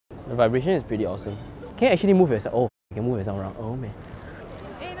The vibration is pretty awesome. Can you actually move yourself? Oh, you can move yourself around. Oh man.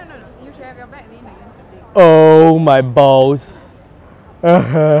 Hey, no. You should have your back lean against the thing. Oh my balls.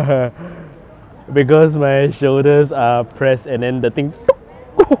 Because my shoulders are pressed and then the thing.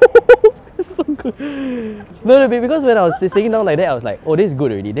 It's so good. No, because when I was sitting down like that, I was like, oh, this is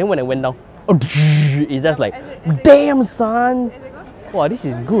good already. Then when I went down, oh, it's just like, damn son. Wow, this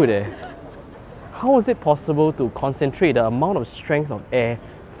is good eh. How is it possible to concentrate the amount of strength of air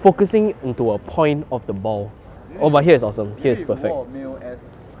focusing into a point of the ball? Oh, but here is awesome. Here is perfect. Oh,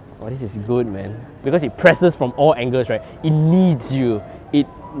 this is good, man. Because it presses from all angles, right? It needs you. It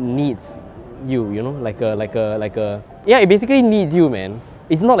needs you, you know? Like a... Yeah, it basically needs you, man.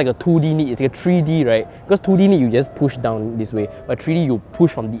 It's not like a 2D need, it's like a 3D, right? Because 2D need, you just push down this way. But 3D, you push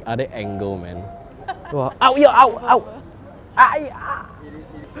from the other angle, man. Wow. Ow, yo, ow, ow! Ah.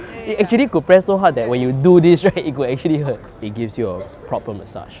 It actually could press so hard that when you do this, right, it could actually hurt. It gives you a proper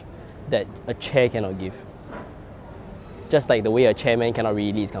massage that a chair cannot give. Just like the way a chairman cannot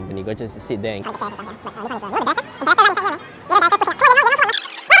really lead his company, you just sit there and...